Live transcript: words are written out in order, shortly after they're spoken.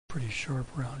pretty sharp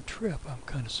round trip. I'm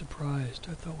kind of surprised.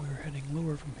 I thought we were heading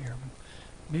lower from here.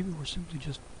 Maybe we're simply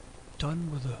just done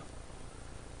with the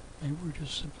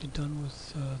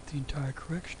entire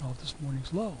correction of this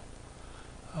morning's low.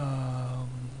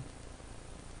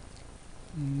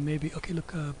 Maybe, okay,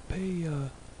 look, pay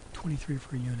 23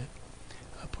 for a unit.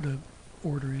 Put an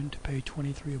order in to pay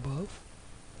 23 above.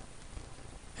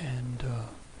 And,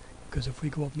 because if we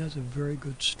go up, and that's a very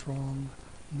good, strong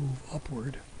move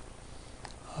upward.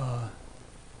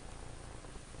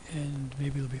 And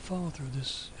maybe it'll be followed through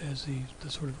this as the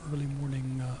sort of early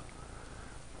morning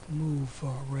move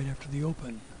right after the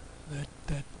open.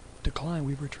 That decline,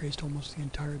 we've retraced almost the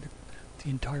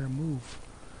entire move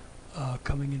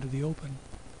coming into the open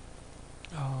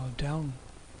down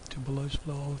to below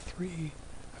 03,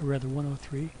 or rather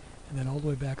 103, and then all the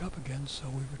way back up again. So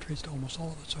we've retraced almost all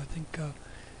of it. So I think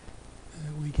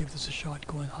we give this a shot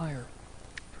going higher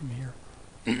from here.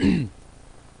 We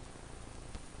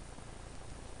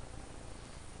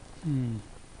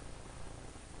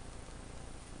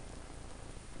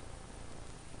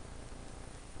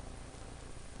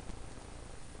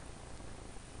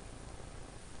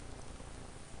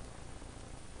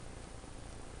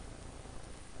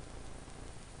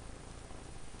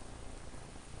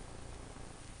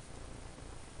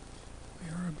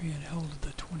are being held at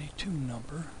the 22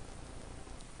 number.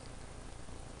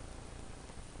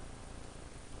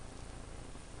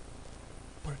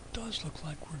 But it does look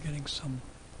like we're getting some,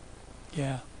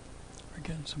 yeah, we're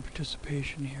getting some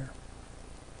participation here.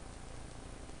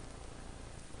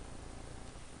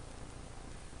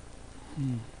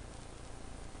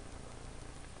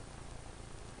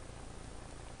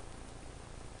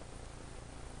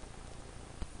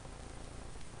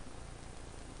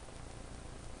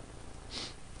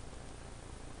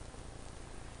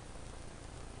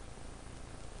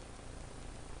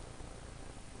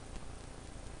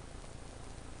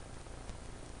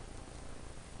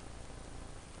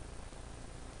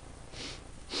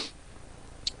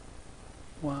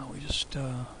 Wow, we just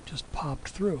popped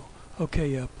through.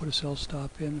 Okay, put a sell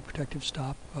stop in, a protective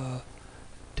stop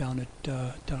down at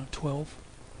 12.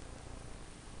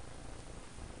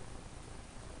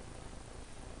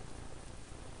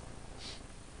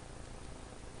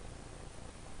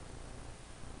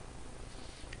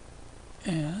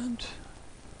 And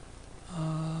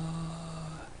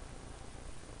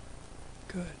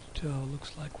good.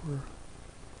 Looks like we're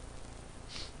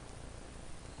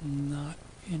not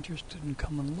interested in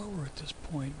coming lower at this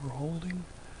point. We're holding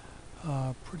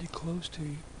pretty close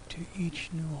to each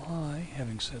new high.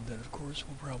 Having said that, of course,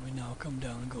 we'll probably now come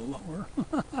down and go lower.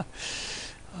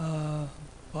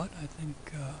 But I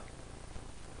think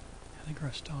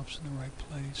our stop's in the right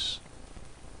place,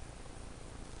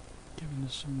 giving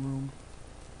us some room.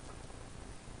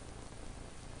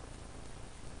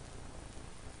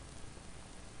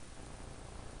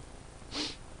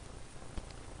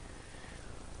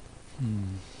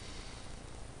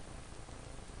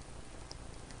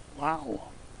 Wow.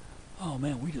 Oh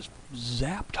man, we just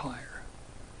zapped higher.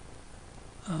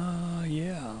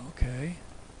 Yeah, okay.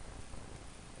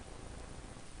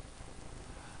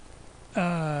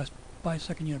 Buy a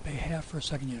second unit, pay half for a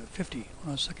second unit, 50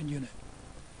 on a second unit.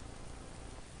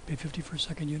 Pay 50 for a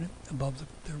second unit above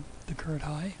the current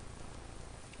high.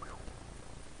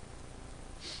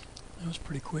 That was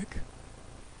pretty quick.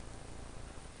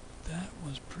 That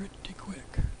was pretty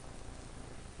quick.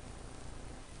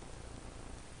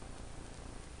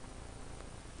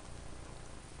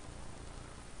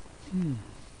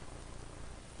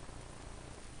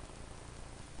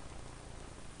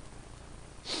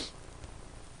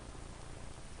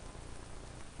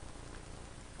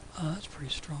 That's a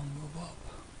pretty strong move up,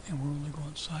 and we're only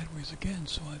going sideways again,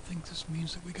 so I think this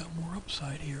means that we got more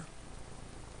upside here.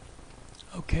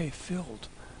 Okay, filled.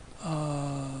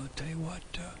 Tell you what,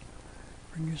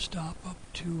 bring your stop up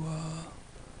to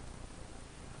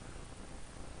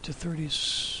 30,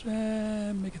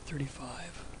 make it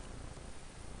 35.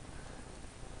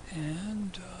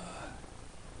 And,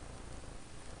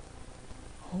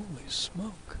 holy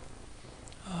smoke.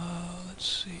 Let's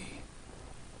see.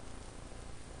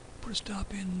 Put a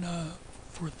stop in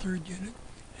for a third unit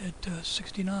at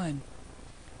 69.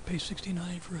 Pay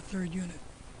 69 for a third unit.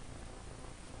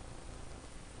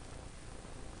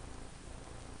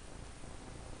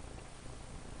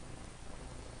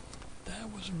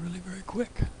 That was really very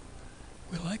quick.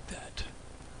 We like that.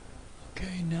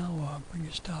 Okay, now bring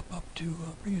your stop up to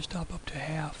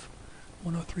half,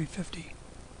 103.50.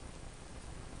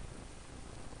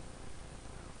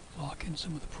 Lock in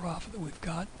some of the profit that we've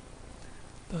got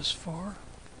thus far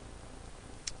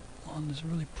on this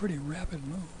really pretty rapid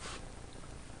move.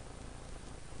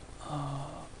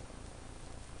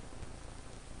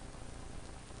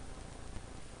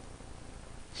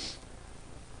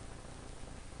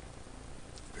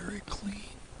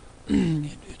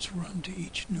 It's run to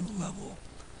each new level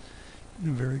in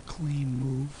a very clean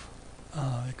move,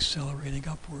 accelerating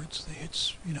upwards. They hit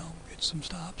some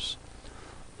stops,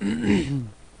 and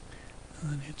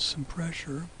then hits some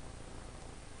pressure,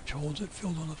 which holds it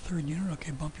filled on the third unit.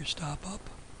 Okay, bump your stop up,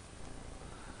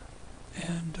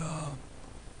 and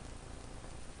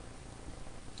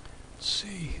let's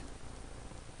see.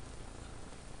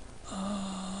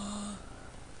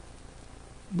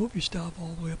 Move your stop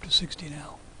all the way up to 60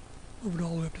 now. Move it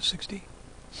all the way up to 60.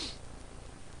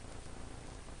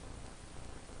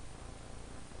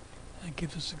 That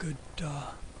gives us a good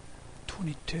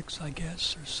 20 ticks, I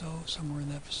guess, or so, somewhere in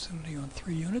that vicinity on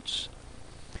 3 units,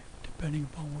 depending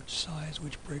upon which size,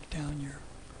 which breakdown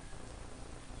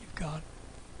you've got.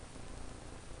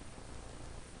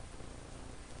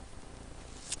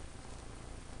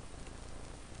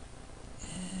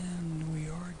 And we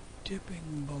are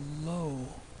dipping below.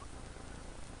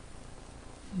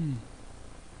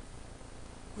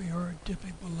 We are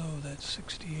dipping below that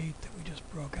 68 that we just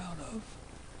broke out of.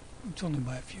 It's only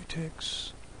by a few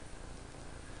ticks.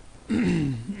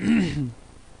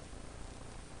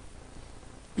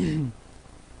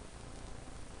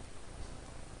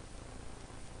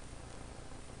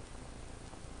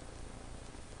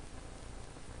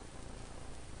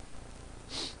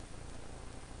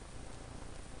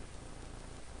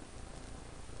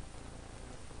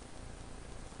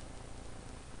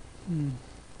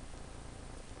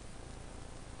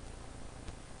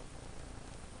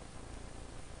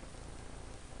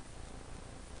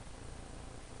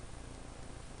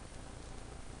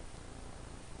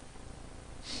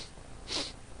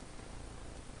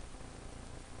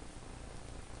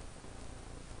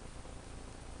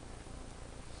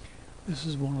 This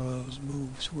is one of those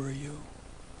moves where you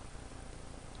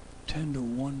tend to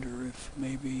wonder if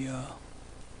maybe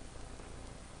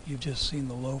you've just seen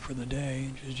the low for the day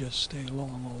and you just stay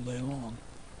long all day long.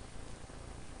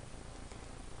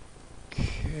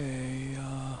 Okay,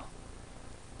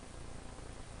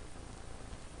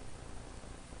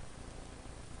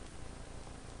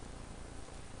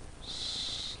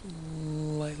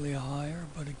 slightly higher,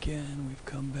 but again, we've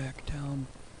come back down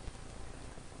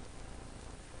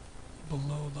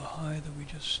below the high that we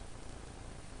just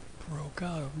broke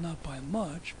out of, not by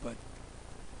much, but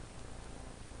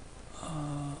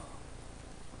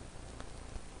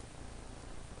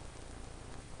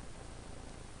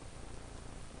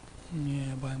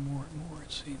yeah, by more and more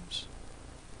it seems.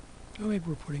 Oh, maybe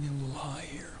we're putting in a little high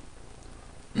here.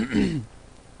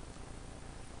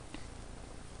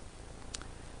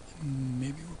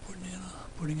 Maybe we're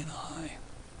putting in a high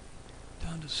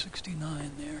down to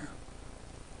 69 there.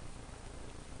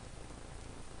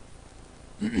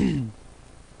 Okay,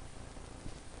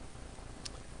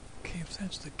 if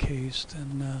that's the case,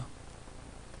 then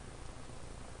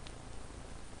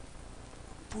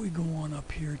if we go on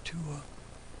up here to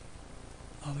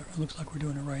it looks like we're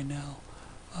doing it right now.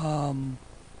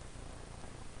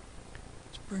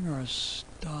 Let's bring our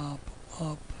stop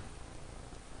up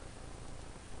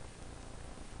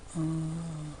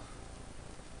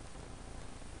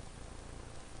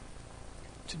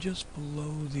to just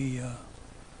below the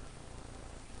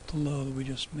low that we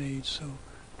just made, so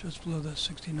just below that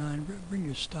 69. Bring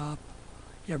your stop,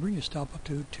 bring your stop up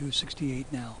to 68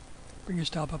 now. Bring your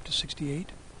stop up to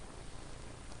 68,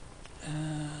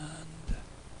 and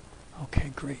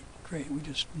okay, great.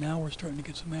 Now we're starting to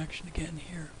get some action again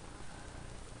here.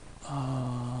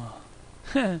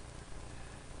 Yeah,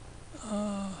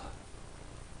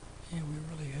 we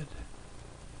really had.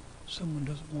 Someone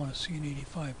doesn't want to see an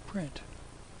 85 print.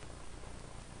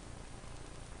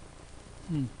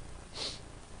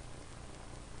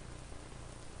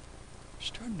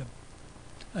 Starting to,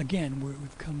 again,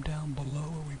 we've come down below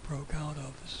where we broke out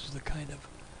of. This is the kind of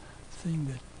thing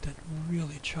that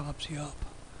really chops you up.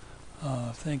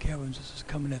 Thank heavens this is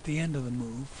coming at the end of the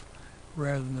move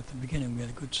rather than at the beginning. We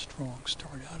had a good strong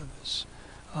start out of this.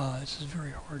 This is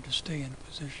very hard to stay in a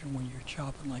position when you're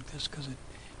chopping like this because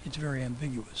it's very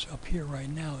ambiguous. Up here right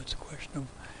now it's a question of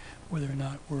whether or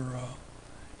not we're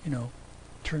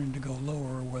turning to go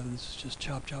lower or whether this is just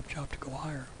chop to go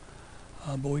higher.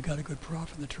 But we got a good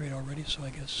profit in the trade already, so I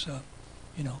guess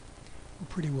we're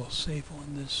pretty well safe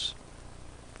on this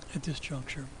at this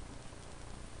juncture.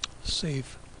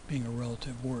 Safe being a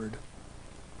relative word.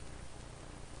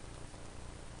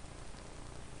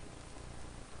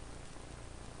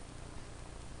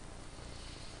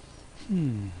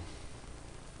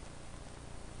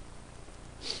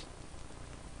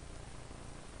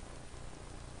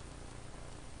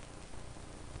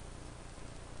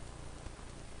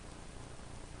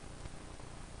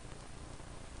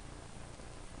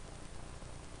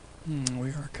 We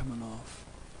are coming off.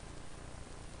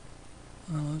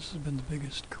 This has been the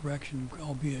biggest correction,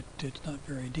 albeit it's not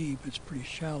very deep. It's pretty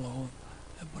shallow,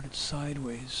 but it's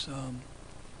sideways.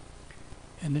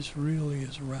 And this really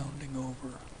is rounding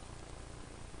over.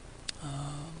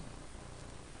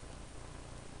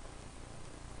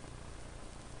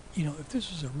 You know, if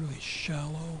this is a really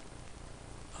shallow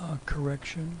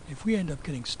correction, if we end up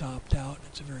getting stopped out,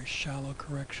 it's a very shallow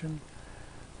correction,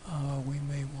 we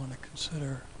may want to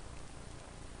consider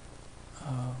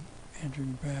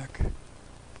entering back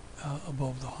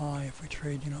above the high if we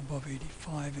trade, you know, above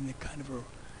 85 in a kind of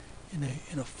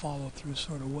in a follow-through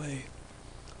sort of way.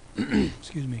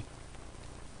 Excuse me.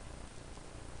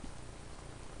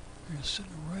 We're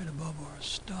sitting right above our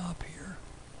stop here.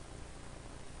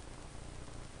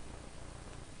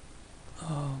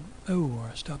 Oh,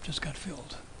 our stop just got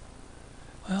filled.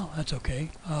 Well, that's okay.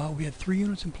 We had 3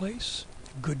 units in place.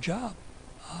 Good job.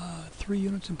 3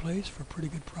 units in place for pretty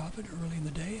good profit early in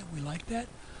the day, and we like that.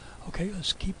 Okay,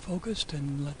 let's keep focused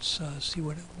and let's see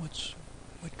what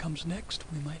comes next.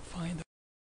 We might find